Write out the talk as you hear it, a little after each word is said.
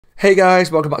Hey guys,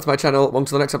 welcome back to my channel. Welcome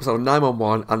to the next episode of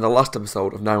 911 and the last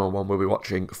episode of 911 we'll be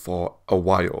watching for a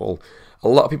while. A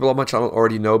lot of people on my channel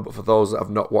already know, but for those that have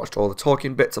not watched all the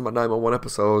talking bits on my 911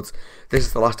 episodes, this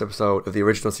is the last episode of the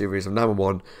original series of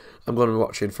 911 I'm going to be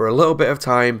watching for a little bit of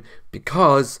time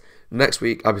because next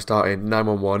week I'll be starting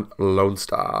 911 Lone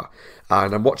Star.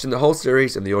 And I'm watching the whole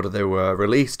series in the order they were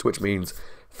released, which means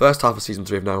first half of season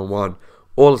 3 of 911,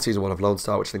 all of season 1 of Lone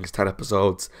Star, which I think is 10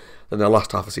 episodes, then the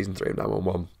last half of season 3 of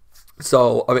 911.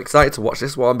 So I'm excited to watch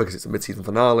this one because it's a mid-season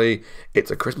finale, it's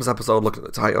a Christmas episode, looking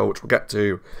at the title, which we'll get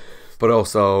to, but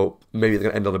also maybe they're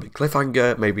going to end on a big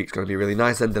cliffhanger, maybe it's going to be a really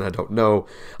nice ending, I don't know.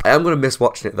 I am going to miss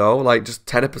watching it though, like just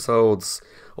 10 episodes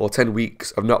or 10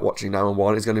 weeks of not watching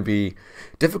 911 is going to be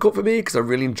difficult for me because I'm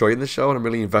really enjoying the show and I'm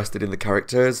really invested in the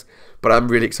characters, but I'm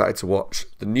really excited to watch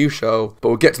the new show. But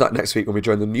we'll get to that next week when we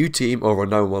join the new team over on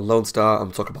 911 Lone Star.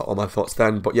 I'm talking about all my thoughts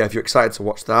then, but yeah, if you're excited to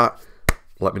watch that,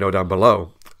 let me know down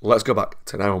below. Let's go back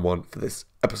to 911 for this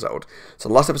episode. So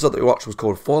the last episode that we watched was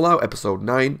called Fallout, episode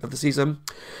 9 of the season,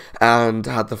 and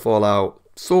had the fallout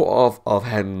sort of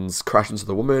Hens crash into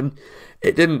the woman.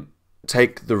 It didn't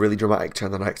take the really dramatic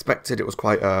turn that I expected. It was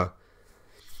quite a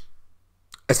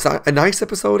nice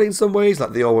episode in some ways.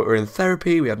 Like they all were in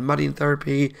therapy. We had Maddie in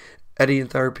therapy, Eddie in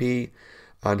therapy,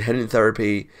 and Hen in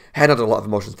therapy. Hen had a lot of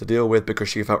emotions to deal with because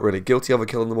she felt really guilty over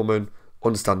killing the woman,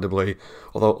 understandably,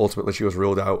 although ultimately she was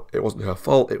ruled out. It wasn't her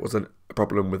fault, it wasn't a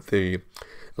problem with the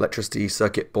electricity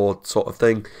circuit board sort of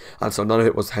thing, and so none of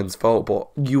it was Hen's fault, but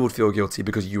you would feel guilty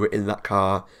because you were in that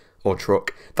car or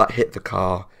truck that hit the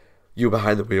car, you were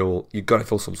behind the wheel, you got to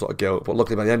feel some sort of guilt. But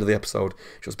luckily by the end of the episode,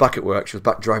 she was back at work, she was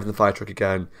back driving the fire truck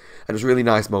again, and it was really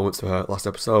nice moments for her last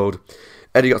episode.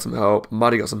 Eddie got some help,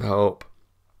 Maddie got some help,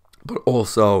 but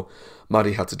also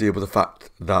Maddie had to deal with the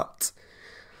fact that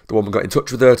the woman got in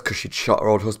touch with her because she'd shot her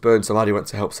old husband, so Maddie went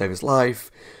to help save his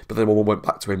life, but then the woman went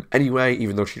back to him anyway,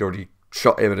 even though she'd already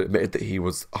shot him and admitted that he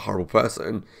was a horrible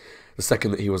person. The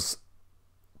second that he was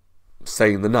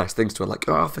saying the nice things to her, like,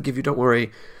 oh, I'll forgive you, don't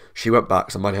worry, she went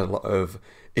back, so Maddie had a lot of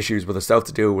issues with herself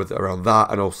to deal with around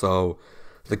that, and also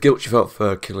the guilt she felt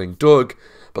for killing Doug.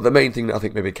 But the main thing that I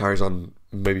think maybe carries on,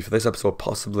 maybe for this episode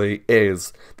possibly,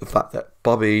 is the fact that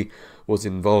Bobby was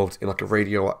involved in like a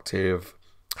radioactive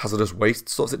hazardous waste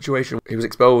sort of situation. He was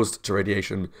exposed to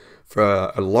radiation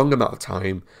for a long amount of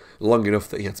time, long enough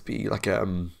that he had to be like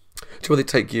to where they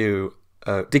take you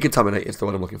decontaminate is the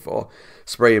one I'm looking for,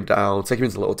 spray him down, take him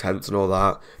into little tents and all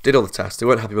that. Did all the tests, they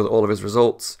weren't happy with all of his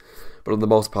results, but on the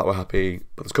most part we're happy.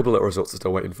 But there's a couple of little results they're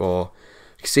still waiting for.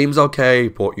 He seems okay,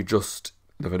 but you just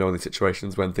never know in these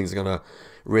situations when things are gonna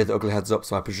rear the ugly heads up,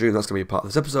 so I presume that's going to be a part of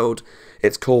this episode.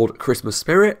 It's called Christmas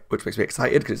Spirit, which makes me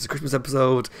excited because it's a Christmas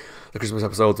episode. The Christmas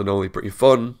episodes are normally pretty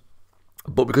fun,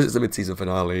 but because it's a mid-season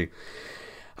finale,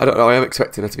 I don't know, I am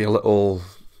expecting there to be a little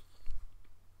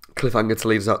cliffhanger to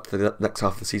lead us out to the next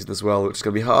half of the season as well, which is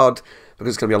going to be hard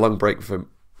because it's going to be a long break for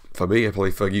me, and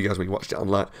probably for you guys when you watched it on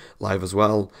live as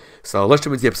well. So let's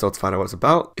jump into the episode to find out what it's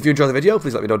about. If you enjoyed the video,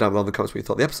 please let me know down below in the comments what you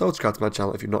thought of the episode. Subscribe to my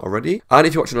channel if you're not already. And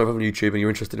if you're watching over on YouTube and you're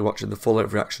interested in watching the full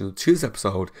length reaction to this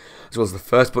episode, as well as the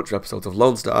first bunch of episodes of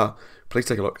Lone Star, please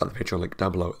take a look at the Patreon link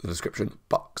down below in the description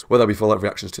box, where there'll be full length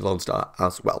reactions to Lone Star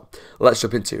as well. Let's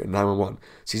jump into 911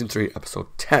 Season 3, Episode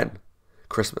 10,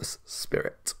 Christmas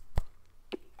Spirit.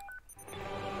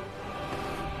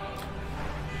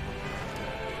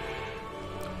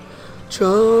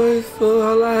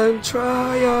 Joyful and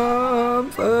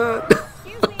triumphant.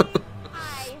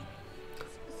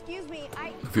 Excuse me,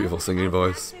 Beautiful singing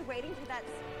voice.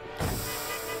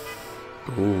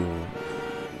 Ooh.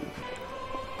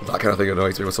 That kind of thing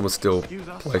annoys me when someone still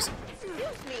plays.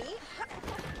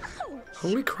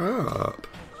 Holy crap.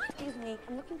 Excuse me,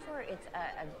 I'm looking for, it's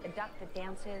a duck that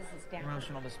dances, is down.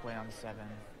 Promotional display on 7.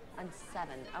 On 7,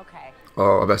 okay.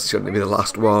 Oh, I bet it's going to be the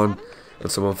last one, and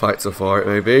someone fights her for it,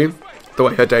 maybe. The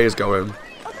way her day is going.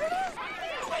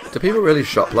 Do people really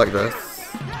shop like this?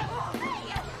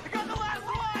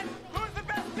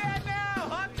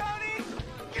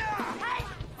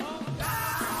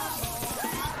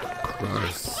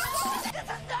 Christ. This is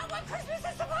not what Christmas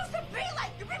is supposed to be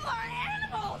like! You people are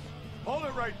animals! Hold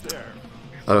it right there.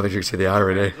 I don't think you can see the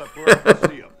irony.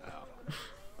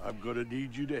 I'm gonna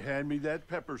need you to hand me that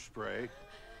pepper spray.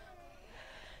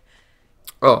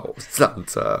 Oh,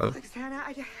 Santa.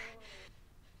 Santa,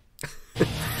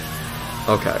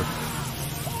 Okay.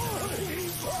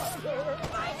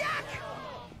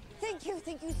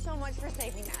 Thank you so much for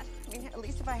saving that. I mean, at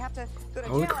least if I have to go to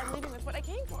Holy jail, crap. I'm leaving with what I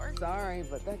came for. Sorry,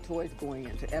 but that toy's going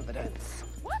into evidence.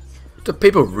 What? Do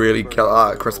people really get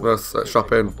that at Christmas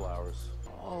shopping?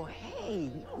 Oh,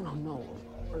 hey. No.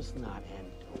 It's not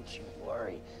in. Don't you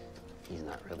worry. He's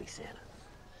not really Santa.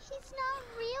 He's not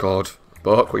real. God.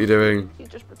 Buck, what are you doing? He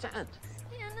just pretend.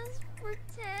 Santa's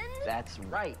pretend. That's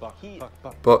right.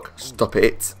 Buck, stop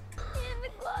it. Santa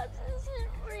Claus isn't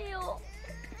real.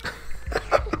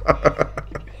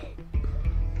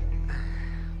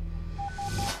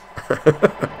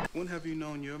 When have you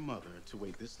known your mother to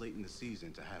wait this late in the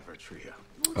season to have her tree up?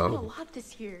 It's been a lot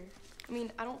this year. I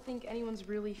mean, I don't think anyone's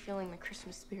really feeling the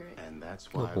Christmas spirit. And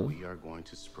that's why we are going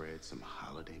to spread some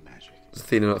holiday magic.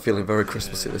 Athena not feeling very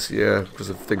Christmassy this year because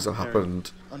of things that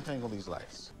happened. Untangle these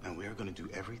lights. And we are going to do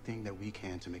everything that we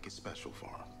can to make it special for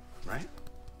him. Right?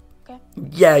 Okay.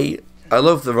 Yay! I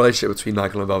love the relationship between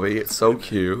Nigel and Bobby. It's so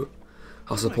cute.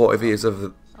 How supportive he is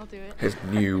of I'll do it. his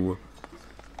new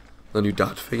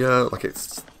dad figure. Like,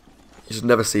 it's, you should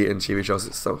never see it in TV shows.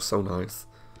 It's so nice.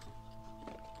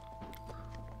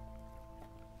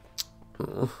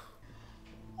 Oh,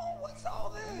 What's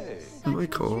all this?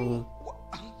 Michael.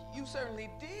 You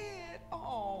certainly did.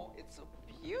 Oh, it's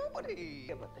a beauty.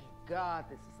 Yeah, but thank God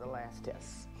this is the last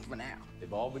test for now.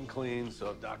 They've all been cleaned, so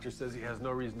if doctor says he has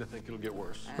no reason to think it'll get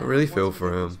worse. I really Once feel we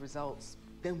for get him. these results,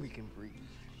 then we can breathe.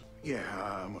 Yeah,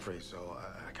 I'm afraid so.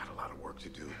 I got a lot of work to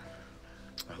do.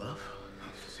 I love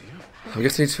to see you. I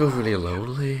guess he feels really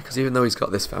lonely because even though he's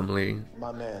got this family,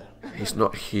 My man. he's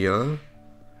not here.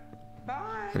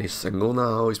 Bye. And he's single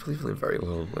now. He's probably feeling very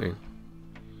lonely.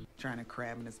 Trying to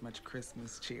cram in as much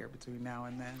Christmas cheer between now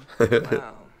and then.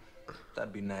 Wow.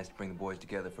 That'd be nice to bring the boys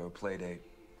together for a play date.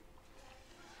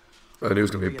 I knew it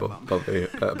was going to be Bobby,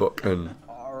 Buck, and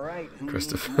All right.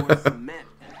 Christopher. Me.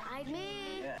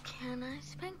 Can I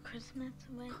spend Christmas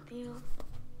with you?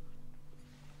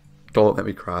 Don't let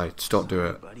me cry. Just don't do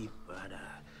it. Buddy, but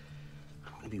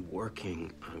I'm gonna be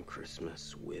working on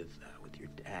Christmas with your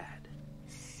dad.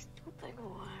 Stupid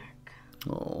work.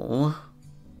 Aww.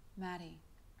 Maddie,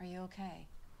 are you okay?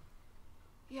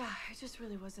 Yeah, I just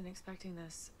really wasn't expecting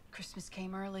this. Christmas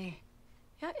came early.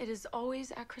 Yeah, it is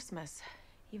always at Christmas.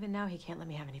 Even now, he can't let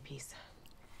me have any peace.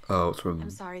 Oh, it's from I'm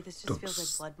sorry, this just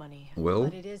feels like blood money. Will?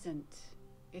 But it isn't.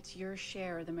 It's your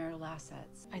share of the marital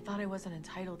assets. I thought I wasn't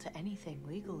entitled to anything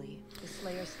legally. The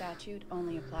Slayer statute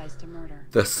only applies to murder.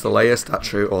 The Slayer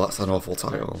statue. Oh, that's an awful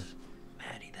title.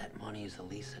 Maddie, that money is the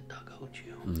least that Doug owed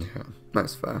you. Yeah,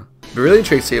 that's fair. Be really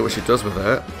intrigued to see what she does with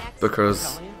it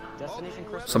because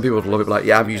some people would love it, like,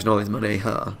 yeah, I'm using all this money,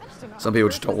 huh? Some people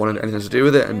just don't want anything to do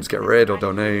with it and just get rid or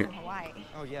donate.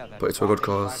 But it's for a good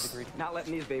cause. Not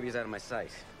letting these babies out of my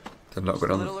sight. They're not good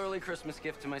A on. little early Christmas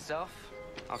gift to myself.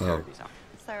 I'll carry these out.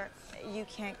 Sir, you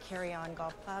can't carry on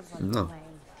golf clubs on No. the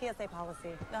plane. TSA policy.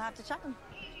 You'll have to check them.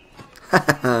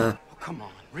 Oh, come on,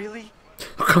 really?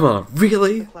 Oh, come on,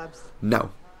 really? Clubs.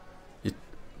 No. You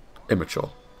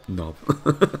immature knob.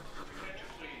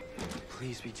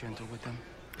 Please be gentle with them.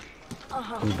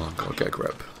 Oh my god, get a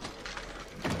grip.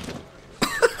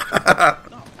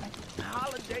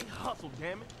 Holiday hustle,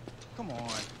 damn it. Come on.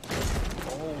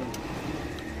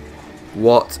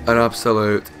 What an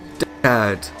absolute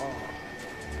dad.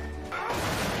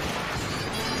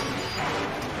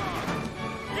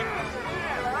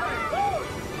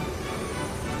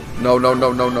 No, no,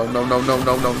 no, no, no, no, no, no,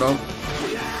 no, no, no.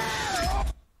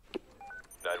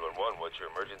 911, what's your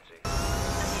emergency?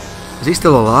 Is he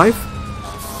still alive?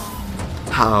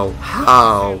 How?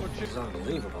 How? It's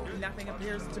unbelievable. Nothing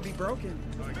appears to be broken.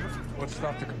 What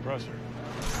stopped the compressor?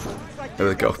 There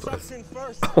we go, please.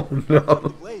 Oh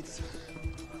no.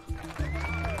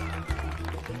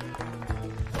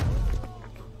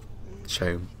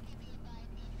 Shame.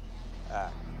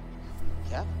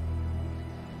 Yep.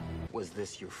 Was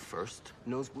this your first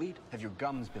nosebleed? Have your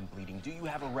gums been bleeding? Do you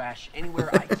have a rash anywhere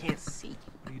I can't see?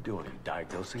 What are you doing? Are you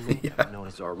diagnosing me? Yeah. No,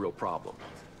 it's our real problem.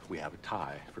 We have a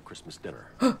tie for Christmas dinner.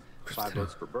 Christmas 5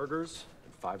 votes for burgers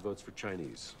and 5 votes for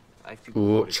Chinese. If you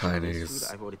Ooh, voted Chinese.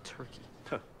 food, I voted turkey.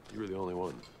 You were the only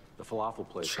one. The falafel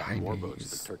place got more votes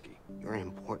Chinese. than turkey. You're an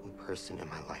important person in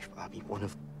my life, Bobby. One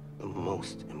of the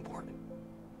most important.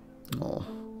 Oh.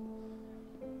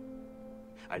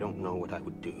 I don't know what I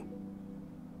would do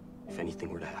if anything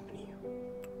were to happen to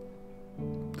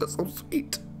you. That's so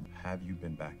sweet. Have you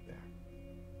been back there?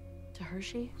 To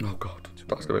Hershey? Oh god,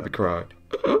 that's gonna make me cry.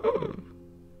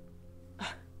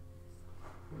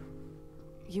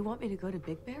 You want me to go to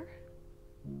Big Bear?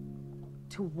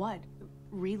 To what?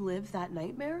 Relive that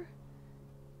nightmare?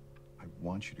 I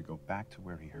want you to go back to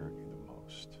where he hurt you the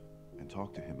most and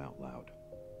talk to him out loud.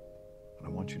 And I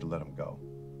want you to let him go.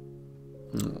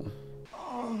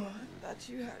 Oh, I thought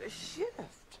you had a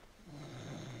shift.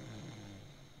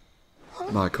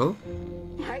 Michael?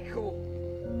 Michael.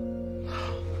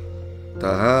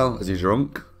 The hell? Is he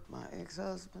drunk? My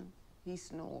ex-husband, he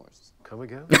snores. Come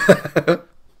again?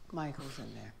 Michael's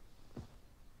in there.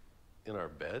 In our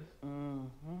bed?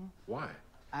 Mm-hmm. Why?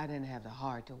 I didn't have the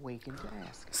heart to wake him to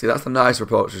ask. See, that's the nice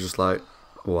approach. It's just like,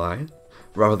 why?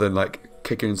 Rather than like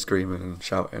kicking and screaming and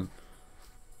shouting.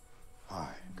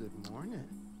 Hi. Good morning.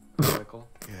 Michael?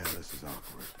 Yeah, this is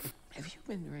awkward. Have you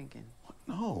been drinking?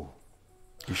 No.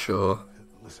 You sure?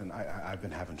 Listen, I've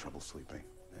been having trouble sleeping,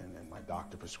 and my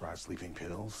doctor prescribed sleeping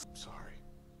pills. Sorry.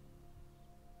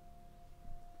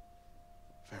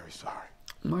 Very sorry.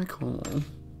 Michael.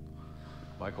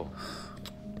 Michael.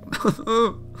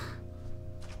 I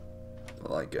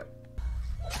like it.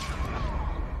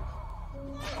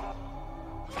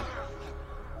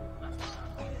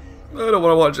 I don't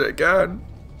want to watch it again.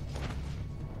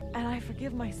 And I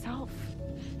forgive myself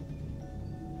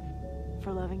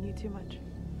for loving you too much.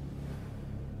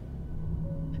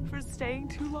 For staying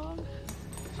too long.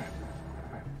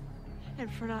 And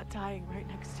for not dying right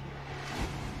next to you.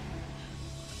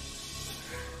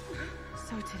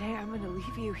 So today I'm gonna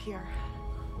leave you here.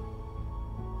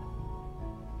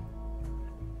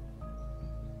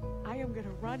 I am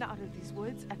gonna run out of these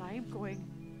woods and I am going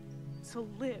to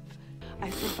live. I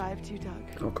survived you, Doug.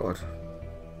 Oh God.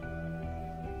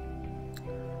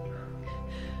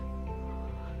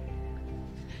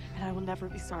 And I will never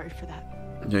be sorry for that.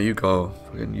 Yeah, you go.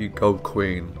 Fucking you go,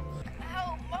 Queen.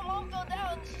 Ow, my mom fell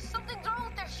down. Something's wrong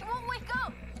with her. She won't wake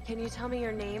up. Can you tell me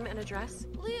your name and address?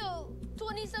 Leo,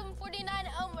 2749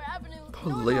 Elmer Avenue.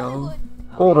 Poor North Leo. Hollywood.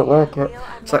 Oh, I don't like it. Leo,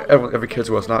 I'm It's like not every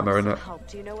kid's worst nightmare, isn't it? help.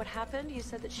 Do you know what happened? You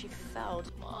said that she fell.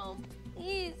 Mom,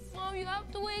 please. Mom, you have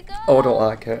to wake up. Oh, I don't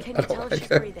like it. Can I you tell don't if she's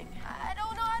like it. breathing? I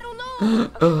don't know.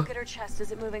 Okay, look at her chest.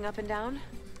 Is it moving up and down?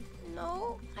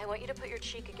 No. I want you to put your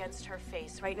cheek against her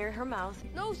face, right near her mouth.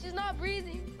 No, she's not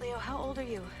breathing. Leo, how old are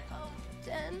you?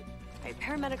 10. Right,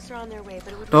 paramedics are on their way,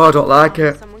 but it would No, I don't like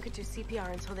it. Someone could do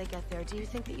CPR until they get there. Do you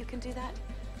think that you can do that?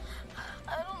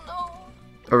 I don't know.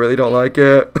 I really don't like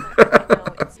it.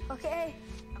 Okay.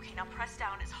 Okay, now press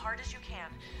down as hard as you can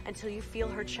until you feel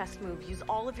her chest move. Use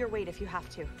all of your weight if you have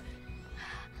to.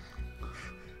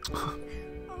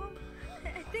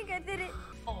 I think I did it.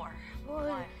 4.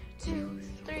 1, 2,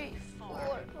 3, 4.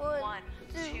 1,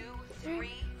 2, 3,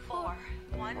 4.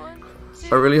 1,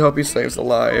 I really hope he stays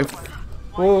alive.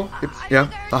 Oh, yeah,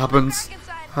 that happens.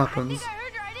 Happens. I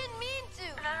heard her. I didn't mean to.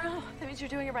 No, that means you're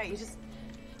doing it right. You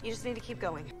just need to keep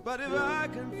going. But if I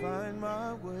can find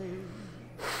my way.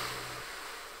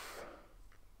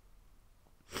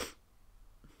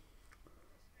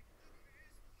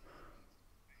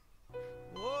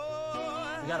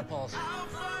 We got a pulse.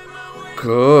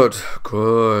 Good,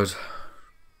 good.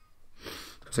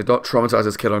 So don't traumatize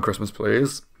this kid on Christmas,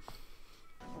 please.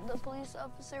 The police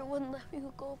officer wouldn't let me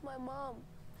go with my mom.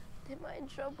 Am I in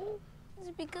trouble? Is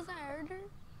it because I heard her?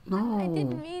 No. I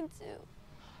didn't mean to.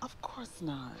 Of course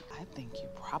not. I think you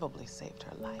probably saved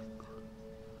her life.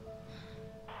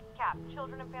 Cap,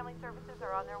 Children and Family Services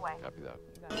are on their way. Copy that.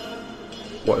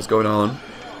 What is going on?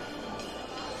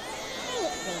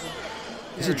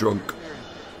 Is he drunk?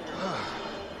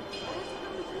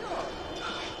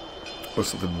 Or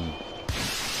something?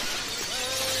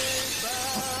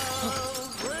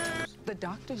 The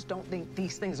doctors don't think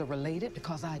these things are related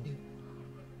because I do.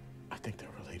 I think they're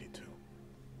related too.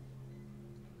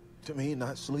 To me,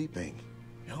 not sleeping.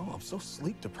 Yo, I'm so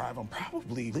sleep deprived. I'm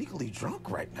probably legally drunk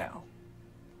right now.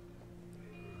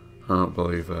 I don't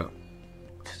believe it.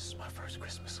 This is my first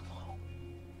Christmas alone.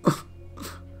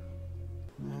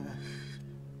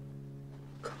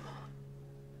 Come on.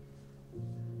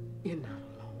 You're not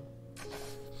alone.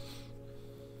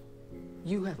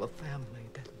 You have a family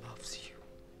that loves you.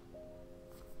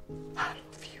 I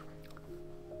love you.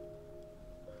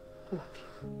 Love you.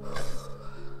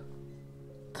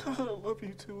 God, I love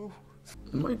you too.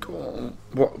 Michael,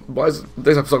 why is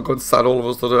this episode going sad all of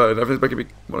us today and everything's making me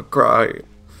want to cry?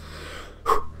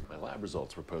 My lab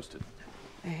results were posted.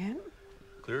 And?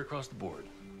 Clear across the board.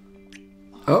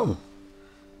 Oh.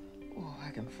 Oh,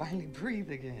 I can finally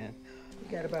breathe again. We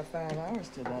got about 5 hours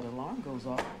till that alarm goes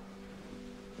off.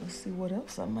 Let's see what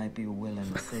else I might be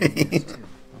willing to say yes to.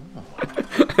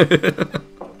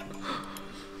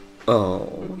 Oh.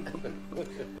 What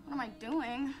am I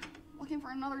doing? Looking for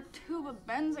another tube of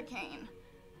benzocaine.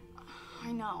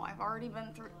 I know, I've already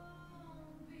been through...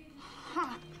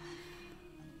 Huh.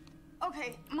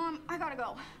 Okay, Mom, I gotta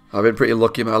go. I've been pretty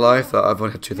lucky in my life that I've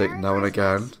only had toothache now and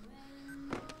again.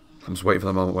 I'm just waiting for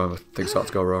the moment when things start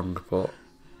to go wrong, but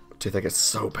toothache is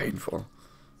so painful.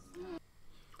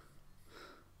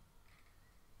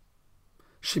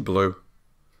 She blew.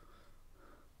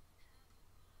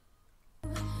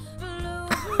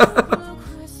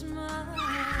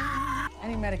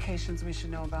 Any medication medications we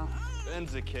should know about?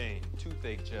 Benzocaine,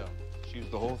 toothache gel. She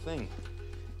used the whole thing.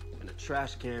 And a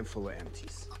trash can full of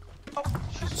empties.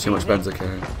 Too much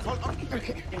benzocaine.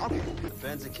 Okay.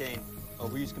 Benzocaine.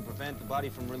 Overuse can prevent the body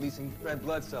from releasing red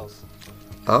blood cells.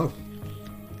 Oh.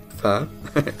 Fair.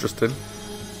 Interesting.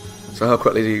 So how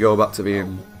quickly do you go back to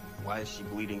being... Why is she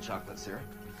bleeding chocolate syrup?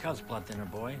 Because blood thinner,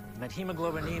 boy.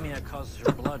 Methemoglobinemia causes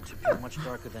her blood to appear much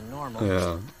darker than normal.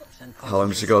 Yeah. How long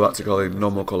does she go back to call the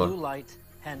normal colour? Blue light,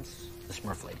 hence the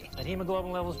Smurf lady. And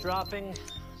hemoglobin levels dropping,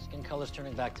 skin color's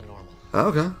turning back to normal. Oh,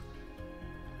 okay.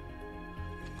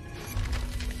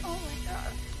 Oh my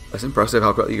God. That's impressive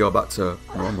how quickly you go back to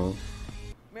normal.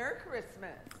 Merry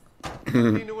Christmas.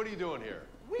 Nina, what are you doing here?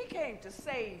 We came to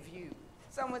save you.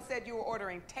 Someone said you were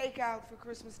ordering takeout for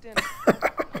Christmas dinner.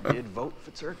 I did vote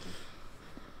for turkey.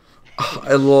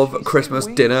 I love Christmas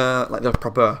dinner, like the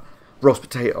proper roast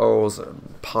potatoes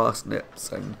and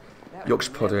parsnips and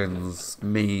Yorkshire puddings,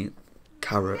 meat,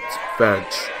 carrots, veg,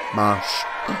 mash.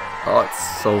 Oh,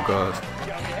 it's so good.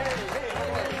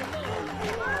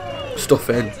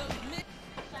 Stuffing.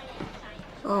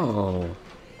 Oh.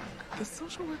 The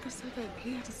social worker said that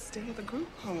he had to stay at the group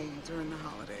home during the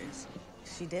holidays.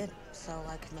 She did, so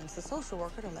I convinced the social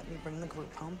worker to let me bring the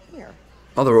group home here.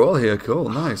 Oh, they're all here. Cool.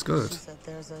 Nice. Good. She said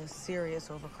there's a serious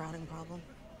overcrowding problem.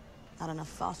 Not enough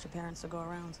foster parents to go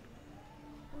around.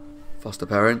 Foster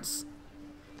parents.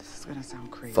 This is gonna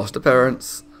sound crazy. Foster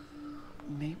parents.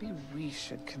 Maybe we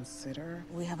should consider...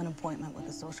 We have an appointment with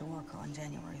the social worker on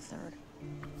January 3rd.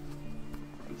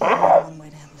 One way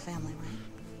to have a family, right?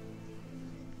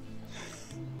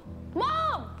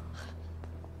 Mom!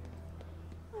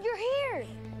 You're here!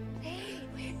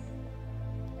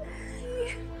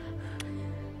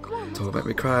 Come on. Don't make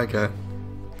me cry again.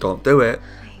 Don't do it.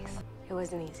 Thanks. It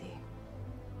wasn't easy.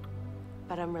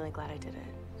 But I'm really glad I did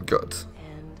it. Good.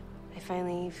 And I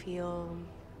finally feel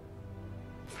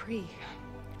free.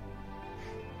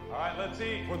 All right, let's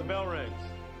eat before the bell rings.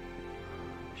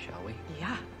 Shall we?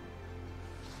 Yeah.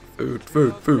 Food,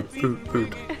 food, food, food,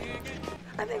 food.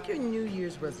 I think your New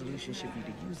Year's resolution should be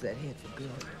to use that head for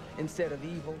good instead of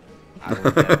evil. I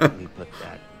will definitely put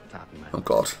that top of my Oh,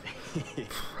 God.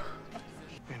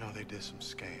 You know, they did some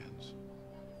scans.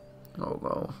 Oh,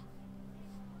 no.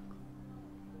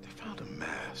 They found a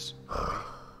mass.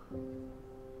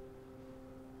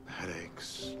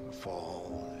 Headaches,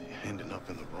 fall, ending up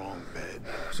in the wrong bed.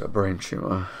 It's a brain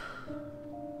tumor.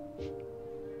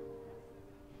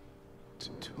 It's a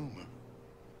tumor.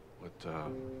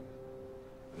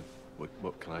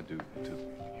 What can I do to...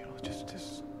 You know,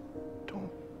 just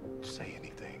don't say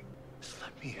anything. Just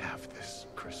let me have this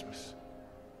Christmas.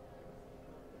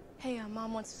 Hey,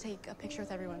 Mom wants to take a picture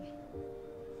with everyone.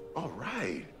 All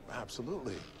right.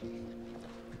 Absolutely.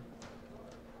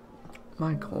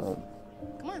 Michael.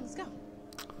 Come on, let's go.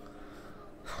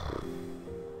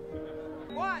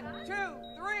 1, 2,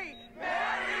 3.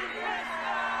 Merry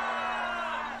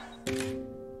Christmas!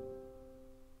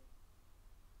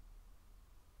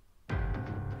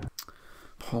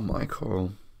 Poor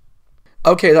Michael.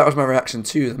 Okay, that was my reaction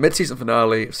to the mid-season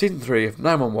finale of season 3 of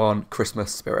 911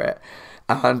 Christmas Spirit.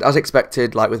 And as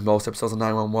expected, like with most episodes of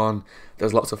 911,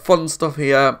 there's lots of fun stuff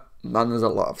here, and there's a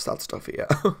lot of sad stuff here.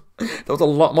 There was a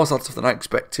lot more sad stuff than I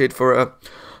expected for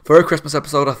a Christmas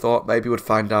episode. I thought maybe we'd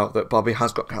find out that Bobby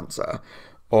has got cancer,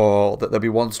 or that there'd be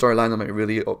one storyline that made me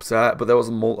really upset, but there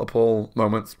was multiple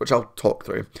moments, which I'll talk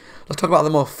through. Let's talk about the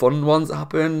more fun ones that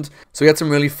happened. So we had some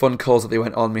really fun calls that they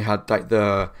went on. We had like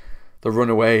the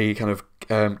runaway kind of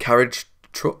carriage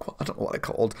truck, I don't know what they're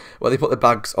called, where they put the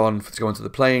bags on to go into the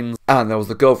planes, and there was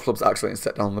the golf clubs that accidentally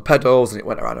set down the pedals, and it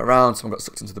went around and around, someone got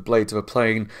sucked into the blades of a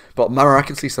plane, but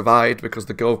miraculously survived because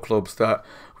the golf clubs that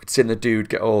we'd seen the dude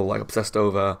get all like obsessed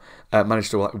over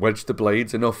managed to like wedge the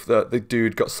blades enough that the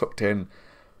dude got sucked in,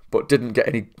 but didn't get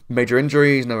any major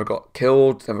injuries, never got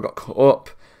killed, never got cut up,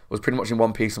 was pretty much in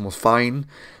one piece and was fine,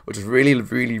 which was really,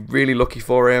 really, really lucky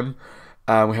for him.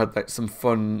 We had like some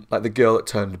fun, like the girl that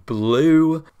turned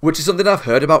blue, which is something I've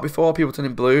heard about before, people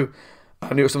turning blue.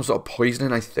 I knew it was some sort of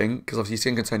poisoning, I think, because obviously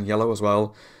skin can turn yellow as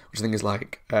well, which I think is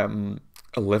like a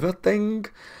liver thing.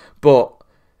 But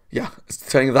yeah,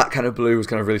 turning that kind of blue was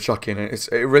kind of really shocking. It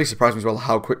really surprised me as well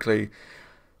how quickly,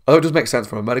 although it does make sense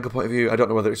from a medical point of view, I don't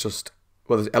know whether it's just,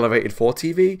 whether it's elevated for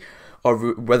TV,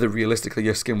 or whether realistically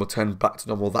your skin will turn back to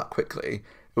normal that quickly,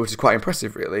 which is quite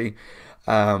impressive really.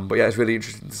 But yeah, it's really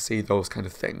interesting to see those kind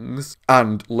of things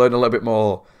and learn a little bit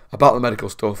more about the medical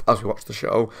stuff as we watch the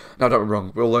show. Now, don't get me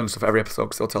wrong, we'll learn stuff every episode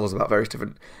because they'll tell us about various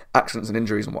different accidents and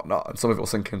injuries and whatnot, and some of it will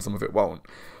sink in, some of it won't.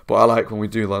 But I like when we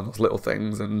do learn those little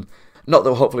things, and Not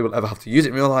that hopefully we'll ever have to use it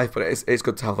in real life, but it's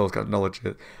good to have those kind of knowledge,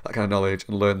 that kind of knowledge,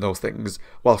 and learn those things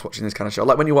whilst watching this kind of show.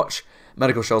 Like when you watch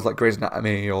medical shows like Grey's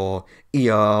Anatomy or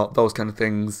ER, those kind of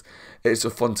things, it's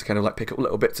just fun to kind of like pick up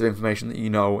little bits of information that you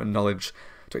know and knowledge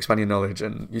to expand your knowledge,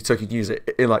 and so you can use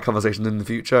it in like conversations in the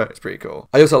future. It's pretty cool.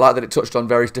 I also like that it touched on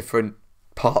various different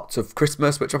parts of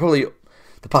Christmas, which the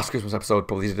past Christmas episode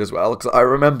probably did as well, because I don't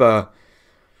remember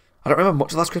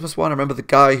much of last Christmas one. I remember the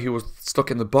guy who was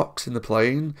stuck in the box in the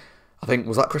plane. I think,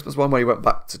 was that Christmas one where he went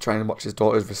back to try and watch his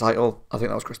daughter's recital? I think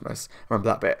that was Christmas. I remember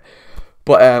that bit.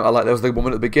 But I like there was the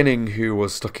woman at the beginning who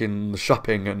was stuck in the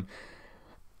shopping. And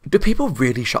do people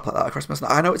really shop like that at Christmas? Now,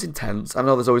 I know it's intense. I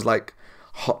know there's always like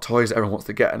hot toys that everyone wants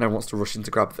to get and everyone wants to rush in to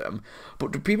grab them.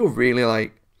 But do people really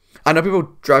like... I know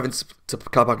people driving to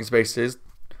car parking spaces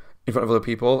in front of other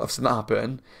people. I've seen that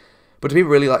happen. But do people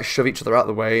really like shove each other out of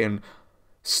the way and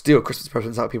steal Christmas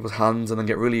presents out of people's hands and then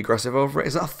get really aggressive over it?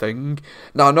 Is that a thing?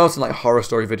 Now, I know it's in like horror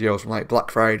story videos from like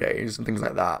Black Fridays and things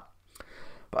like that,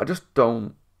 but I just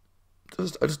don't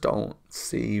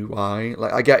see why.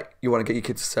 Like, I get you want to get your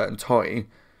kids a certain toy,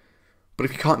 but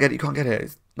if you can't get it, you can't get it.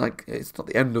 It's like, it's not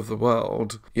the end of the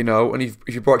world, you know. And if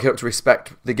you brought a kid up to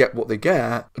respect, they get what they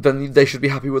get, then they should be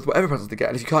happy with whatever presents they get.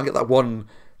 And if you can't get that one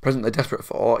present they're desperate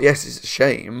for, yes, it's a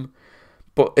shame,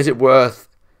 but is it worth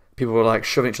people were like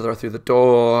shoving each other through the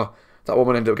door? That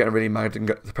woman ended up getting really mad and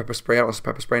got the pepper spray out, was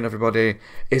pepper spraying everybody.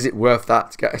 Is it worth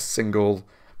that to get a single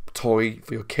toy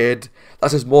for your kid?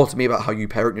 That says more to me about how you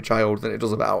parent your child than it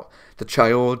does about the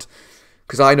child.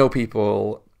 Because I know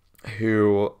people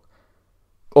who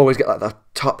always get like the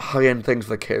top high-end things for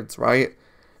their kids, right?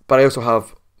 But I also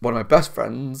have one of my best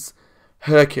friends,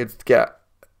 her kids get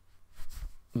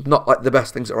not like the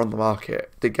best things that are on the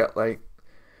market. They get like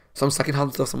some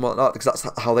second-hand stuff and whatnot, because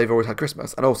that's how they've always had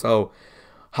Christmas. And also,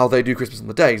 how they do Christmas on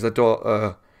the day is their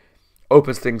daughter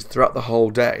opens things throughout the whole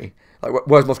day. Like,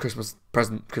 whereas most Christmas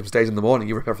days in the morning,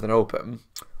 you rip everything open.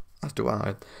 As do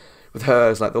I. With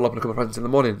hers, like, they'll open a couple of presents in the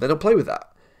morning. They don't play with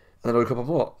that. And then they'll open a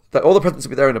couple more. All the presents will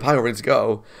be there in a pile ready to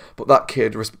go, but that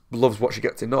kid loves what she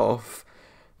gets enough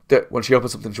that when she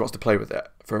opens something, she wants to play with it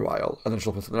for a while, and then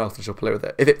she'll open something else and she'll play with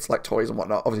it. If it's like toys and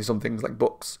whatnot, obviously some things like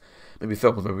books, maybe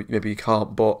films, maybe you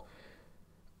can't, but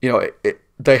you know,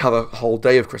 they have a whole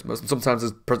day of Christmas, and sometimes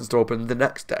there's presents to open the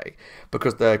next day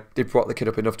because they brought the kid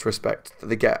up enough to respect what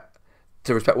they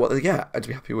get and to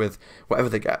be happy with whatever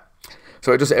they get.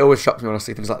 So it always shocks me when I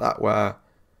see things like that where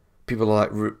people are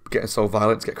like getting so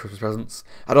violent to get Christmas presents.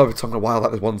 I know I've been talking a while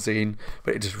like there's one scene,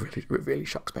 but it just really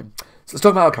shocks me. So let's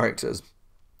talk about our characters.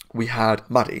 We had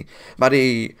Maddie.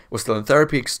 Maddie was still in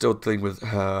therapy, still dealing with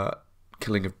her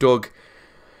killing of Doug.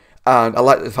 And I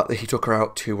like the fact that he took her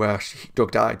out to where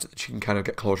Doug died so that she can kind of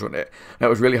get closure on it. And it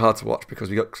was really hard to watch because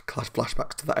we got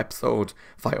flashbacks to that episode,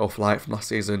 Fight or Flight, from last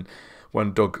season,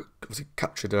 when Doug obviously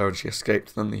captured her and she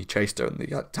escaped, and then he chased her and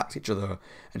they attacked each other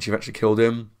and she eventually killed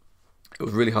him. It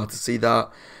was really hard to see that.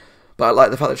 But I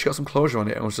like the fact that she got some closure on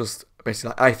it and was just basically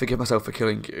like, I forgive myself for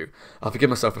killing you. I forgive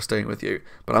myself for staying with you,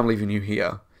 but I'm leaving you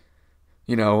here.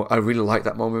 You know, I really like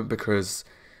that moment because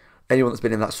anyone that's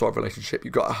been in that sort of relationship,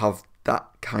 you've got to have that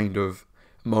kind of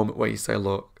moment where you say,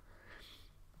 look,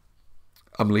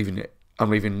 I'm leaving it. I'm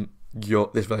leaving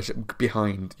this relationship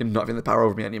behind. You're not having the power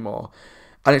over me anymore.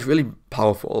 And it's really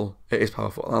powerful. It is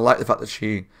powerful. And I like the fact that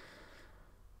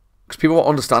because people won't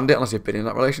understand it unless you've been in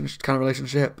that kind of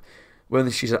relationship. When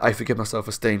she said, I forgive myself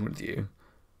for staying with you.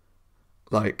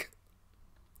 Like,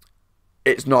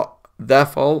 it's not their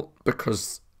fault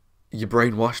because you're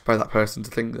brainwashed by that person to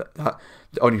think that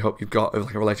the only hope you've got of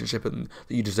like a relationship and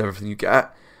that you deserve everything you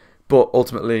get. But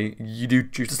ultimately, you do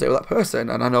choose to stay with that person,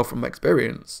 and I know from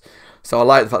experience. So I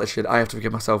like the fact that she said, I have to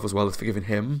forgive myself as well as forgiving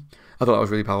him. I thought that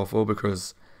was really powerful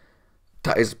because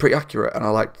that is pretty accurate, and I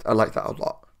like that a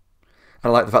lot. And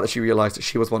I like the fact that she realised that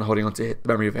she was the one holding on to the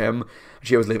memory of him, and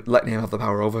she was letting him have the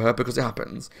power over her, because it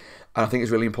happens. And I think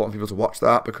it's really important for people to watch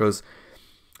that, because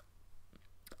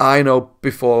I know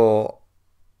before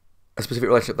a specific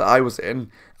relationship that I was in,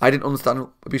 I didn't understand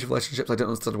abusive relationships. I didn't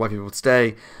understand why people would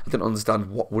stay. I didn't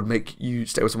understand what would make you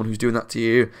stay with someone who's doing that to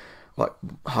you. Like,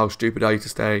 how stupid are you to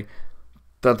stay?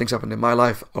 Then things happened in my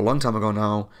life a long time ago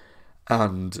now,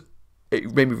 and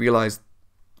it made me realise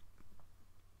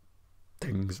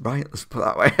things, right? Let's put it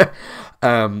that way.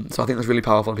 So I think that's really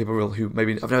powerful, and people who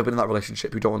maybe have never been in that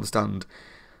relationship, who don't understand,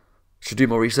 should do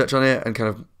more research on it, and kind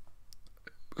of,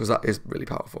 because that is really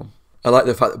powerful. I like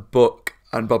the fact that Buck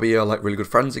and Bobby are like really good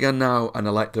friends again now, and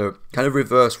I like the kind of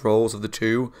reverse roles of the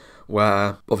two,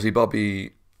 where obviously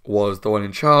Bobby was the one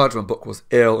in charge when Buck was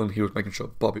ill, and he was making sure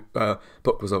Buck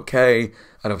was okay,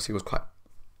 and obviously was quite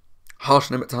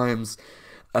harsh on him at times.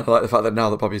 And I like the fact that now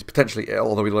that Bobby is potentially ill,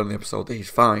 although we learn in the episode that he's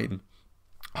fine,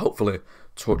 hopefully,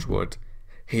 touch wood,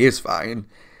 he is fine.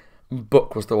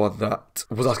 Buck was the one that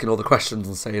was asking all the questions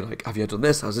and saying, like, have you done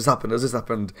this? Has this happened? Has this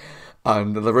happened?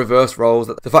 And the reverse roles,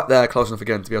 the fact they're close enough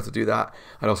again to be able to do that,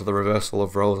 and also the reversal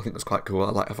of roles, I think was quite cool.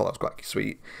 I thought that was quite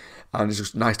sweet. And it's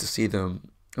just nice to see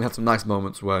them. And had some nice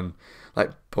moments when,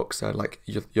 like Buck said, like,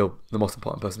 you're the most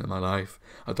important person in my life.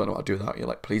 I don't know what to do without you.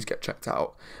 Like, please get checked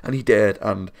out. And he did,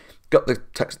 and got the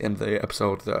text at the end of the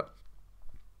episode that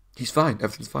he's fine,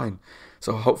 everything's fine.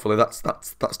 So hopefully that's that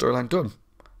storyline done.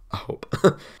 I hope.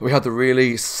 We had the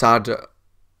really sad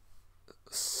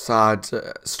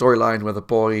storyline where the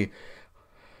boy,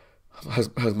 his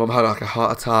mum had like a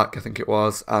heart attack, I think it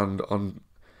was, and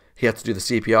he had to do the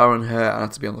CPR on her and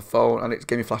had to be on the phone, and it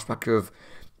gave me a flashback of,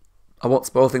 I won't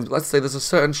spoil things, but let's say there's a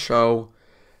certain show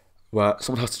where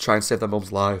someone has to try and save their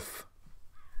mum's life.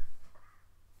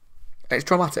 It's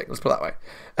traumatic, let's put it that way.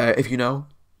 If you know,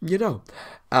 you know.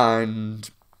 And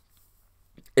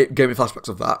it gave me flashbacks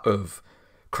of that, of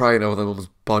crying over their mum's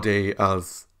body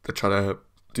as they're trying to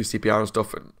do CPR and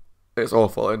stuff, and it's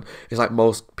awful, and it's like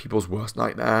most people's worst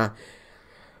nightmare.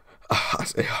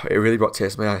 It really brought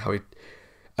tears to my eye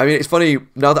I mean, it's funny,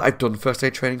 now that I've done first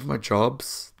aid training for my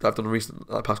jobs that I've done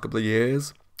the past couple of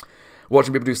years,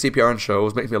 watching people do CPR on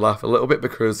shows makes me laugh a little bit,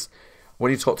 because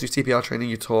when you talk to CPR training,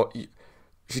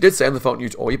 she did say on the phone,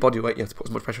 use all your body weight, you have to put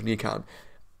as much pressure on you can,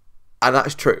 and that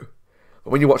is true. But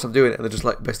when you watch them doing it and they're just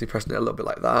like basically pressing it a little bit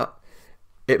like that,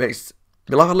 it makes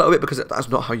me laugh a little bit, because that's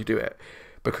not how you do it.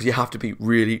 Because you have to be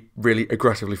really, really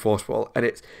aggressively forceful. And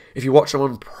if you watch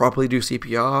someone properly do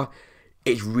CPR,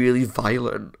 it's really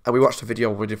violent. And we watched a video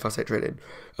when we did first aid training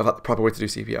of like the proper way to do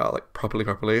CPR, like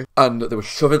properly. And they were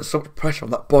shoving so much pressure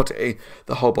on that body,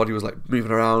 the whole body was like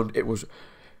moving around. It was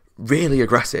really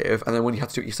aggressive. And then when you had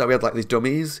to do it yourself, we had like these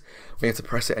dummies where you had to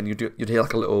press it and you'd hear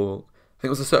like a little, I think it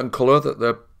was a certain colour that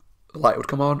the light would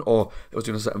come on, or it was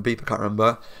doing a certain beep, I can't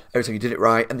remember. Every time you did it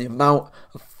right, and the amount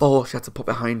of force you had to put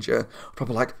behind you,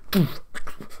 probably like to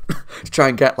try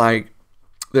and get like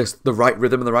the right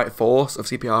rhythm and the right force of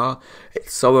CPR.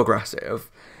 It's so aggressive,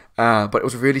 but it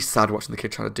was really sad watching the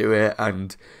kid trying to do it.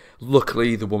 And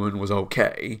luckily the woman was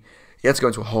okay. He had to go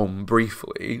into a home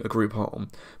briefly, a group home,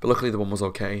 but luckily the woman was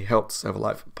okay, helped save her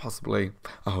life, possibly,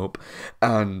 I hope.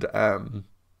 And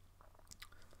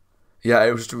yeah,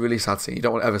 it was just a really sad scene. You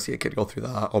don't want to ever see a kid go through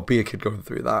that, or be a kid going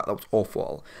through that. That was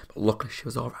awful. But luckily, she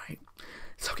was alright.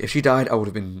 So if she died, I would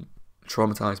have been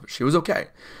traumatised, but she was okay.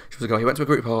 She was okay. He went to a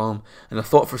group home, and I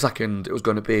thought for a second it was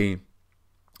going to be,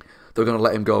 they were going to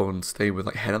let him go and stay with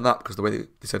like Hen and that, because the way they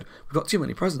said, we've got too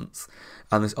many presents.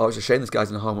 And this, it's a shame this guy's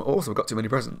in a home, also we've got too many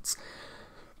presents.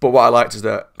 But what I liked is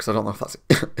that, because I don't know if that's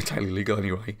entirely legal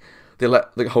anyway, they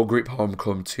let the whole group home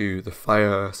come to the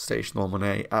fire station on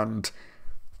Monet and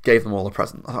gave them all a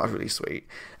present. I thought it was really sweet,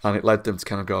 and it led them to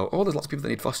kind of go, oh, there's lots of people that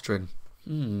need fostering.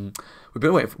 We've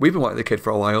been wanting the kid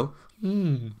for a while.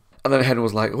 And then Hen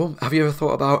was like, well, have you ever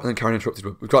thought about, and then Karen interrupted,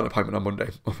 we've got an appointment on Monday,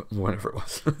 whenever it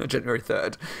was, January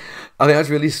 3rd. I think that's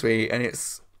really sweet, and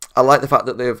I like the fact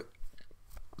that they've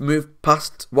moved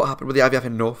past what happened with the IVF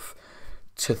enough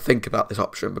to think about this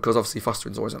option, because obviously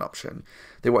fostering is always an option.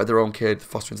 They wanted their own kid,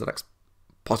 fostering's the next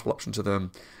possible option to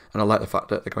them, and I like the fact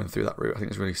that they're going through that route. I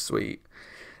think it's really sweet.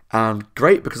 And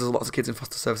great, because there's lots of kids in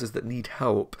foster services that need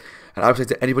help. And I would say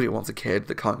to anybody who wants a kid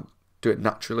that can't do it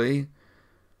naturally,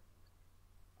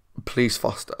 please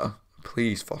foster.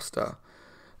 Please foster.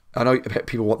 I know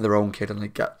people want their own kid and they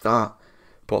get that,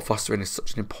 but fostering is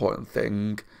such an important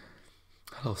thing.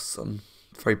 Hello, sun.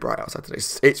 It's very bright outside today.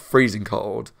 It's freezing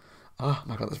cold. Oh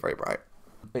my god, that's very bright.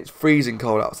 It's freezing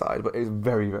cold outside, but it's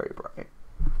very, very bright.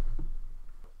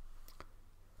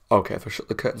 Okay, if I shut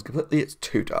the curtains completely, it's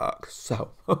too dark.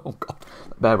 So, oh god,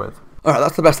 bear with. Alright,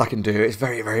 that's the best I can do. It's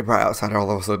very, very bright outside all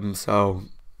of a sudden, so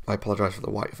I apologise for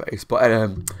the white face. But,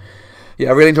 yeah,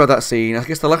 I really enjoyed that scene. I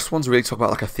guess the last one's really talk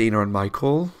about, like, Athena and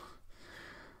Michael.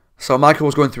 So Michael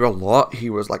was going through a lot. He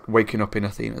was, like, waking up in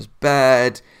Athena's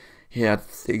bed. He had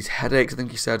these headaches, I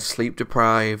think he said, sleep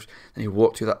deprived. And he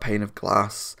walked through that pane of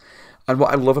glass. And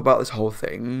what I love about this whole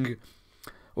thing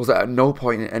was that at no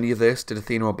point in any of this did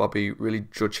Athena or Bobby really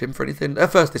judge him for anything.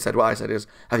 At first they said, what I said is,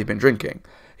 have you been drinking?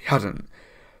 He hadn't.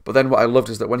 But then what I loved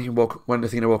is that when Athena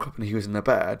woke up and he was in their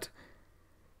bed,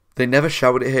 they never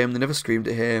shouted at him, they never screamed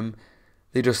at him.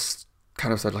 They just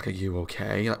kind of said, like, are you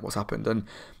okay? Like, what's happened? And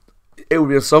it would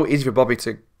be so easy for Bobby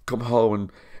to come home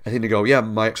and Athena go, yeah,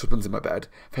 my ex-husband's in my bed.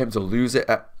 For him to lose it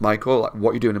at Michael, like,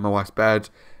 what are you doing in my wife's bed?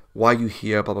 Why are you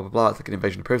here? Blah, blah, blah, blah. It's like an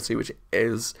invasion of privacy, which it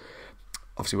is.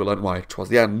 Obviously, we'll learn why towards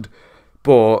the end.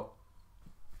 But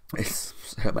It's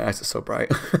my eyes are so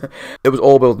bright. It was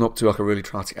all building up to like a really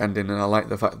tragic ending, and I like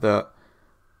the fact that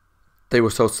they were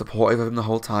so supportive of him the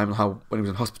whole time. And how when he was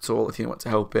in hospital, Athena went to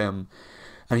help him,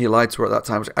 and he lied to her at that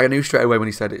time. I knew straight away when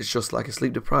he said it's just like a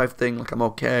sleep deprived thing, like I'm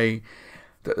okay.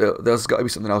 There's got to be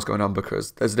something else going on,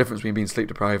 because there's a difference between being sleep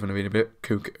deprived and being a bit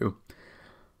cuckoo.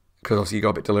 Because obviously you got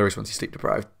a bit delirious once you sleep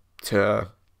deprived.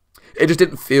 It just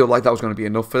didn't feel like that was going to be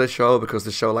enough for the show, because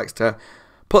the show likes to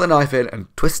put the knife in and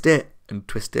twist it and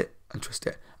twist it and twist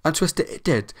it and twist it. It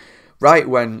did. Right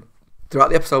when throughout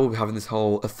the episode we'll be having this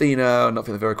whole Athena not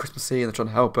feeling very Christmassy and they're trying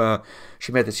to help her.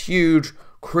 She made this huge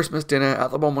Christmas dinner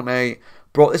at the 118,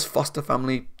 brought this foster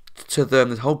family to them,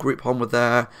 this whole group home with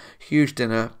their huge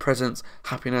dinner, presents,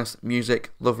 happiness,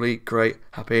 music, lovely, great,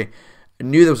 happy. I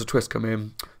knew there was a twist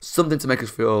coming, something to make us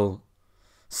feel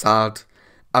sad,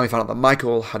 and we found out that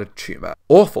Michael had a tumour.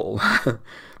 Awful.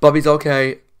 Bobby's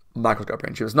okay, Michael's got a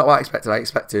brain tumour. It's not what I expected. I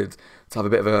expected to have a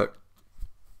bit of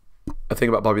a thing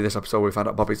about Bobby this episode where we found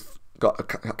out Bobby's got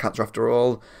cancer after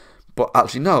all. But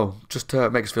actually no, just to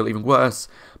make us feel even worse,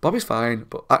 Bobby's fine,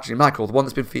 but actually Michael, the one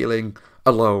that's been feeling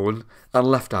alone and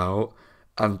left out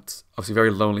and obviously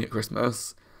very lonely at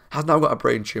Christmas, has now got a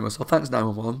brain tumour. So thanks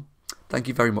 911. Thank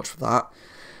you very much for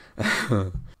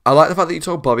that. I like the fact that you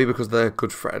told Bobby because they're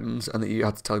good friends and that you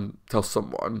had to tell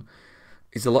someone.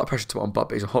 It's a lot of pressure to put on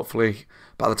Bobby, so hopefully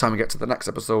by the time we get to the next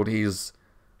episode he's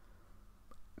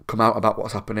come out about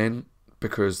what's happening,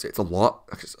 because it's a lot.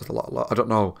 It's a lot. I don't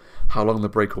know how long the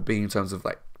break will be in terms of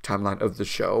like timeline of the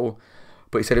show,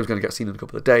 but he said he was going to get seen in a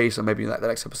couple of days, so maybe like the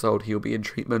next episode he'll be in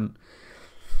treatment.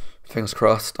 Fingers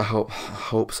crossed. I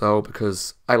hope so,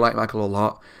 because I like Michael a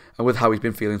lot, and with how he's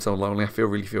been feeling so lonely, I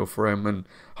really feel for him and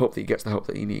hope that he gets the help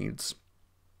that he needs.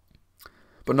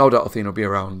 But no doubt Athena will be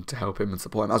around to help him and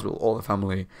support him, as will all the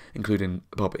family, including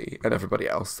Bobby and everybody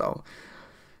else. So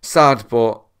sad,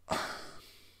 but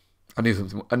I knew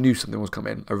something was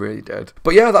coming. I really did.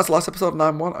 But yeah, that's the last episode of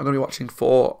 9-1. I'm going to be watching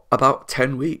for about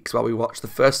 10 weeks while we watch the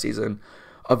first season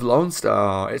of Lone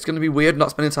Star. It's going to be weird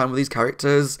not spending time with these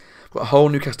characters. We've got a whole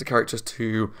new cast of characters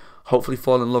to hopefully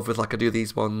fall in love with like I do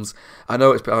these ones. I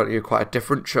know it's quite a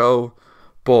different show,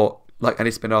 but like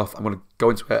any spin-off, I'm going to go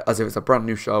into it as if it's a brand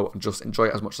new show and just enjoy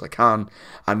it as much as I can.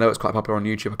 I know it's quite popular on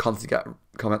YouTube. I constantly get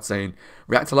comments saying,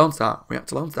 react to Lone Star, react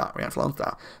to Lone Star, react to Lone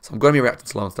Star. So I'm going to be reacting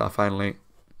to Lone Star finally.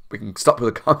 We can stop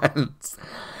with the comments.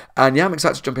 And yeah, I'm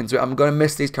excited to jump into it. I'm going to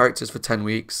miss these characters for 10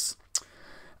 weeks.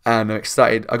 And I'm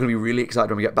excited. I'm going to be really excited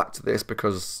when we get back to this,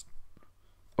 because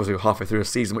obviously we're halfway through a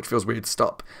season, which feels weird to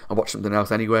stop and watch something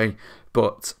else anyway.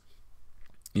 But,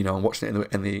 you know, I'm watching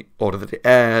it in the order that it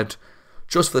aired,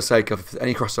 just for the sake of if there's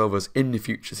any crossovers in the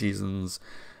future seasons,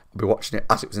 I'll be watching it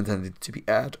as it was intended to be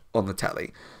aired on the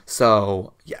telly.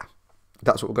 So, yeah.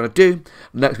 That's what we're going to do.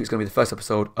 Next week's going to be the first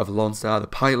episode of Lone Star, the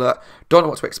pilot. Don't know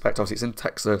what to expect. Obviously, it's in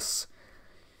Texas.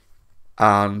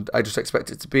 And I just expect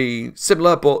it to be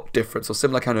similar but different. So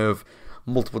similar kind of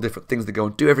multiple different things they go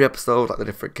and do every episode, like the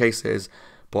different cases.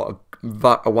 But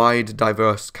a wide,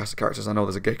 diverse cast of characters. I know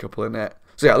there's a gay couple in it.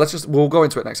 So yeah, we'll go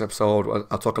into it next episode.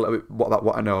 I'll talk a little bit about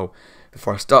what I know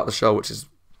before I start the show, which is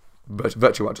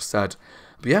virtually what I just said.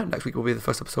 But yeah, next week will be the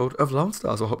first episode of Lone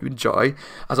Star, so I hope you enjoy.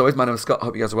 As always, my name is Scott. I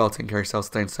hope you guys are well, taking care of yourselves,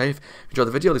 staying safe. If you enjoyed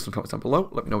the video, leave some comments down below.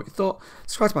 Let me know what you thought.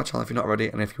 Subscribe to my channel if you're not already.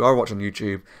 And if you are watching on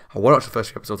YouTube and want to watch the first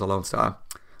few episodes of Lone Star,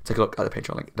 take a look at the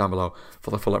Patreon link down below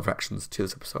for the full-length reactions to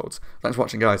these episodes. Thanks for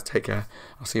watching, guys. Take care.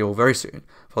 I'll see you all very soon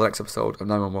for the next episode of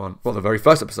 911. Well, the very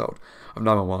first episode of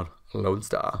 911 Lone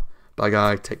Star. Bye,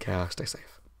 guys. Take care. Stay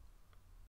safe.